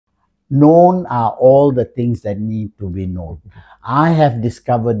known are all the things that need to be known. I have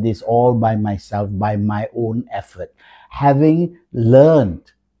discovered this all by myself, by my own effort. Having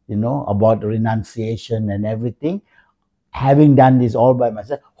learned, about renunciation and everything, having done this all by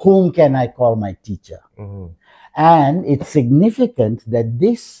myself, whom can I call my teacher? And it's significant that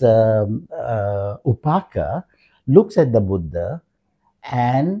this Upaka looks at the Buddha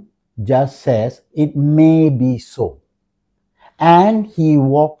and just says, it may be so. And he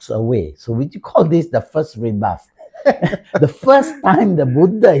walks away. So would you call this the first rebuff? The first time the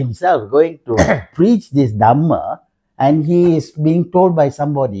Buddha himself going to preach this Dhamma, and he is being told by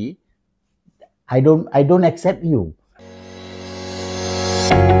somebody, I don't accept you.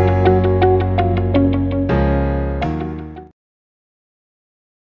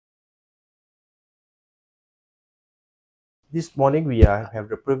 This morning we have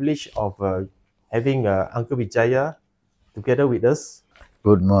the privilege of having Uncle Vijaya together with us.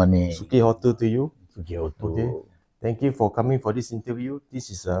 Good morning. Suki Hotu to you. Suki Hotu. Okay. Thank you for coming for this interview.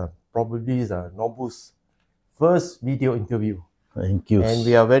 This is probably NORBU's first video interview. Thank you. And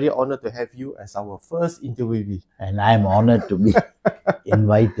we are very honored to have you as our first interviewee. And I'm honored to be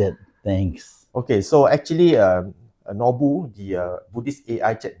invited. Thanks. Okay, so actually NORBU, the Buddhist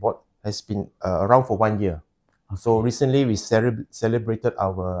AI chatbot, has been around for 1 year. So recently we celebrated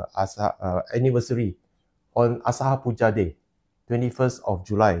our anniversary on Asaha Puja Day, 21st of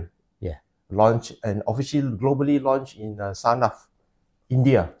July. Yeah. Launch and officially globally launched in Sarnath,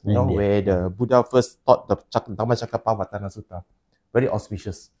 India, where the Buddha first taught the Dhammaduta Sutta. Very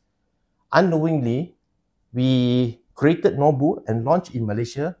auspicious. Unknowingly, we created NORBU and launched in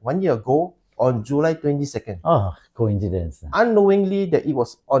Malaysia 1 year ago on July 22nd. Oh, coincidence. Unknowingly that it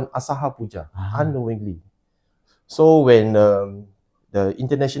was on Asaha Puja. Unknowingly. So when the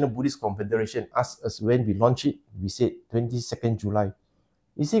International Buddhist Confederation asked us when we launch it, we said 22nd July.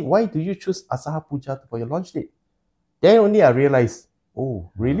 He said, why do you choose Asaha Puja for your launch date? Then only I realized,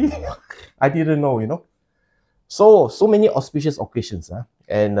 oh, really? I didn't know, So many auspicious occasions.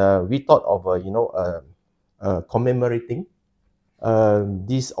 And we thought of, commemorating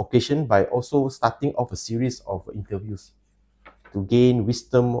this occasion by also starting off a series of interviews to gain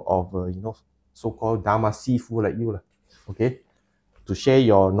wisdom of, so-called Dharma Sifu like you, okay, to share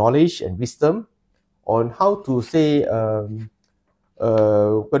your knowledge and wisdom on how to say,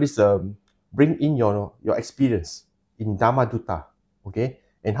 bring in your experience in Dhammaduta, okay,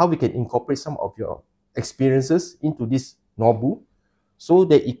 and how we can incorporate some of your experiences into this NORBU so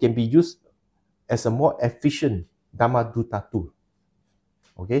that it can be used as a more efficient Dhammaduta tool,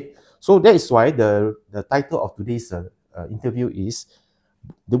 okay. So that is why the title of today's interview is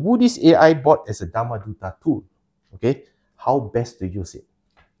the Buddhist AI bot as a Dhammaduta tool, okay? How best to use it?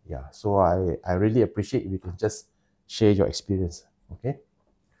 Yeah, so I really appreciate if you can just share your experience, okay?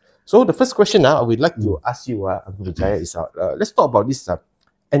 So the first question I would like to ask you, Uncle Vijaya, is let's talk about this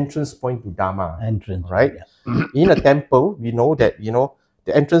entrance point to Dharma. Entrance, right? Yeah. In a temple, we know that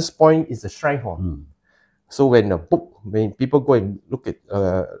the entrance point is the shrine hall. So when people go and look at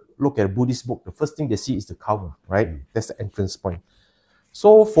a Buddhist book, the first thing they see is the cover, right? That's the entrance point.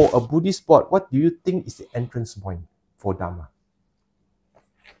 So for a Buddhist bot, what do you think is the entrance point for Dharma?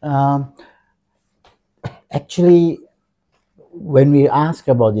 Actually, when we ask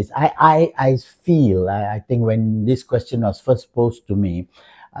about this, I think when this question was first posed to me,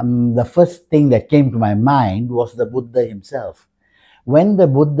 the first thing that came to my mind was the Buddha himself. When the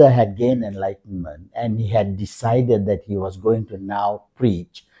Buddha had gained enlightenment and he had decided that he was going to now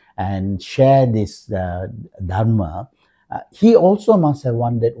preach and share this Dharma, he also must have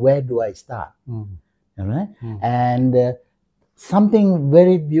wondered, where do I start? Right? And something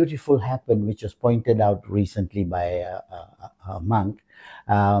very beautiful happened, which was pointed out recently by a monk.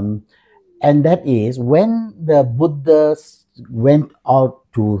 And that is, when the Buddha went out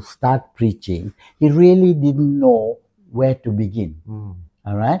to start preaching, he really didn't know where to begin.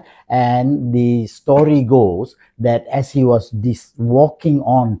 All right? And the story goes that as he was walking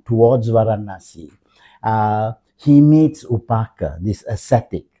on towards Varanasi, he meets Upaka, this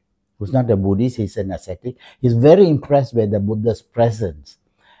ascetic, who's not a Buddhist, he's an ascetic. He's very impressed by the Buddha's presence.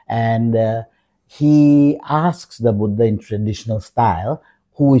 And he asks the Buddha in traditional style,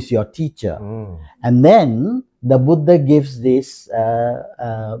 who is your teacher? And then the Buddha gives this,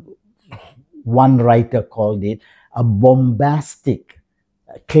 one writer called it, a bombastic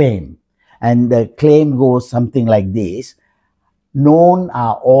claim. And the claim goes something like this: known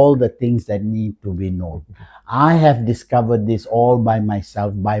are all the things that need to be known. I have discovered this all by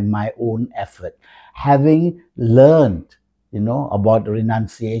myself, by my own effort. Having learned, about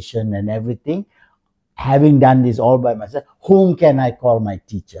renunciation and everything, having done this all by myself, whom can I call my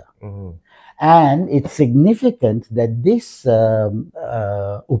teacher? And it's significant that this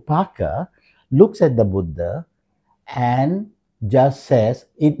Upaka looks at the Buddha and just says,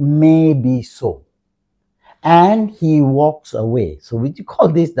 it may be so. And he walks away. So would you call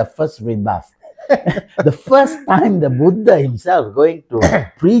this the first rebuff? The first time the Buddha himself going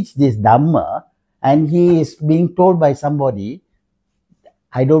to preach this Dhamma, and he is being told by somebody,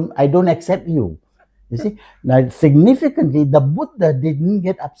 I don't accept you. You see? Now, significantly, the Buddha didn't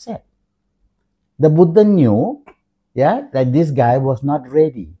get upset. The Buddha knew, that this guy was not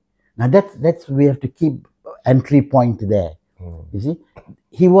ready. Now that's we have to keep entry point there. You see,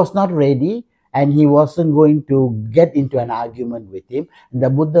 he was not ready, and he wasn't going to get into an argument with him. And the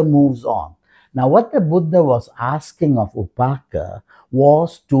Buddha moves on. Now, what the Buddha was asking of Upaka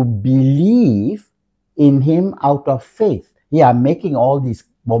was to believe in him out of faith. I'm making all these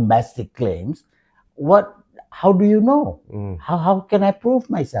bombastic claims. How do you know? How can I prove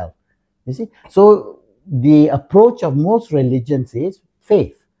myself? You see? So the approach of most religions is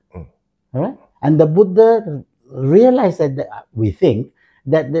faith. All right? And the Buddha realized that we think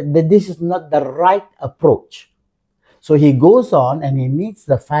that this is not the right approach. So he goes on and he meets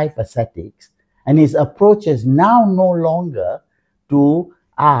the 5 ascetics, and his approach is now no longer to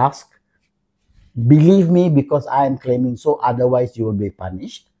ask, believe me because I am claiming so, otherwise you will be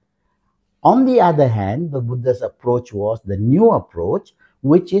punished. On the other hand, the Buddha's approach was the new approach,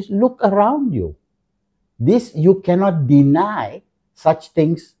 which is look around you. This, you cannot deny such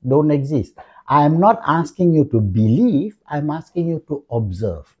things don't exist. I am not asking you to believe, I'm asking you to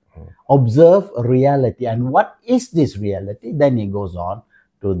observe. Observe reality. And what is this reality? Then he goes on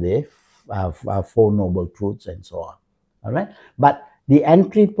to the 4 noble truths and so on. All right? But the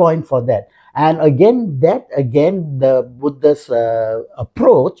entry point for that. And again, the Buddha's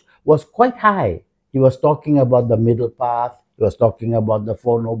approach was quite high. He was talking about the middle path. He was talking about the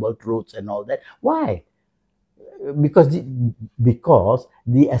 4 noble truths and all that. Why? Because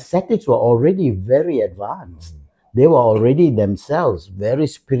the ascetics were already very advanced. They were already themselves very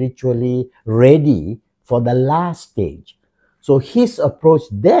spiritually ready for the last stage. So his approach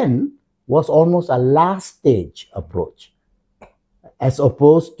then was almost a last stage approach, as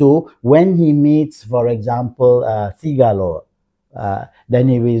opposed to when he meets, for example, Sigalo, then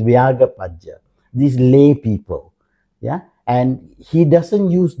he is Vyagapaja, these lay people, and he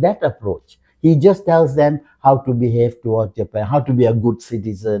doesn't use that approach. He just tells them how to behave towards Japan, how to be a good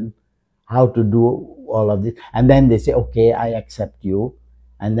citizen, how to do all of this. And then they say, okay, I accept you.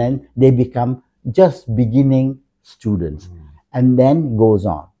 And then they become just beginning students. And then goes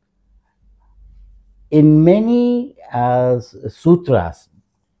on. In many sutras,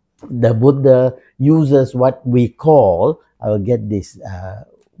 the Buddha uses what we call, I will get this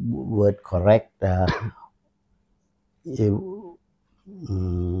word correct,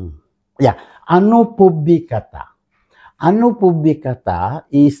 Anupubbikata. Anupubbikata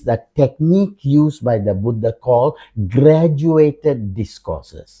is the technique used by the Buddha called graduated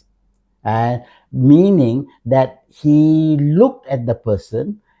discourses. Meaning that he looked at the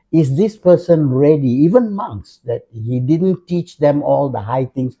person, is this person ready? Even monks, that he didn't teach them all the high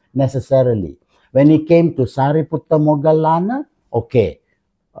things necessarily. When he came to Sariputta Moggallana, okay,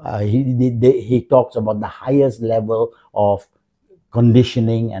 he talks about the highest level of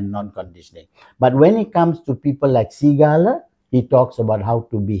conditioning and non-conditioning. But when it comes to people like Sigala, he talks about how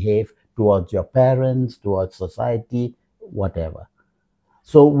to behave towards your parents, towards society, whatever.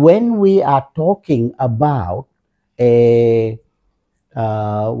 So when we are talking about an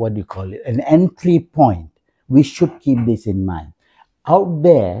entry point, we should keep this in mind. Out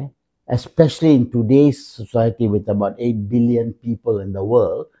there, especially in today's society with about 8 billion people in the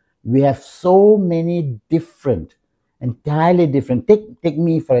world, we have so many different, entirely different. Take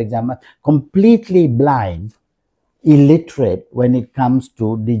me, for example, completely blind, illiterate when it comes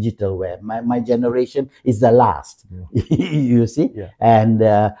to digital web. My generation is the last, you see? And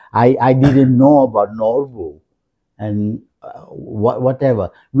I didn't know about NORBU and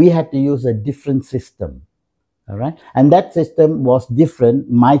whatever. We had to use a different system, all right? And that system was different.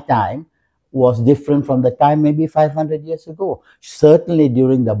 My time was different from the time maybe 500 years ago. Certainly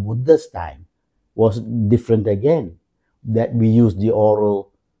during the Buddha's time was different again, that we used the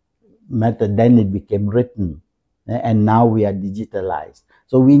oral method, then it became written, and now we are digitalized.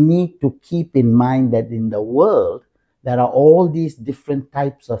 So we need to keep in mind that in the world, there are all these different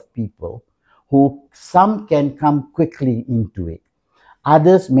types of people who some can come quickly into it.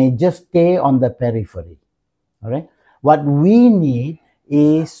 Others may just stay on the periphery, all right? What we need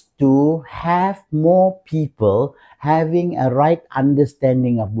is to have more people having a right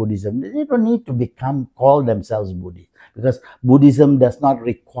understanding of Buddhism. They don't need to call themselves Buddhist, because Buddhism does not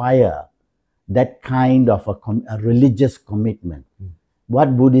require that kind of a religious commitment.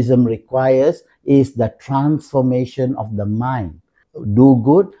 What Buddhism requires is the transformation of the mind. Do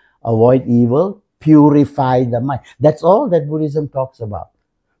good, avoid evil, purify the mind. That's all that Buddhism talks about.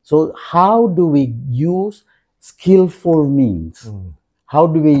 So how do we use skillful means? How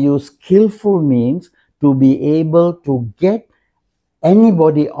do we use skillful means to be able to get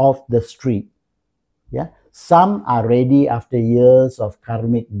anybody off the street? Yeah, some are ready after years of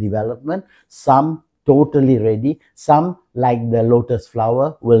karmic development, some totally ready, some, like the lotus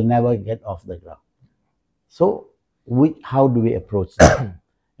flower, will never get off the ground. So how do we approach that?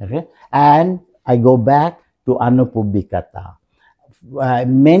 Okay, and I go back to Anupubbikata.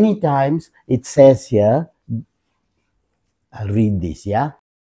 Many times it says here, I'll read this, yeah.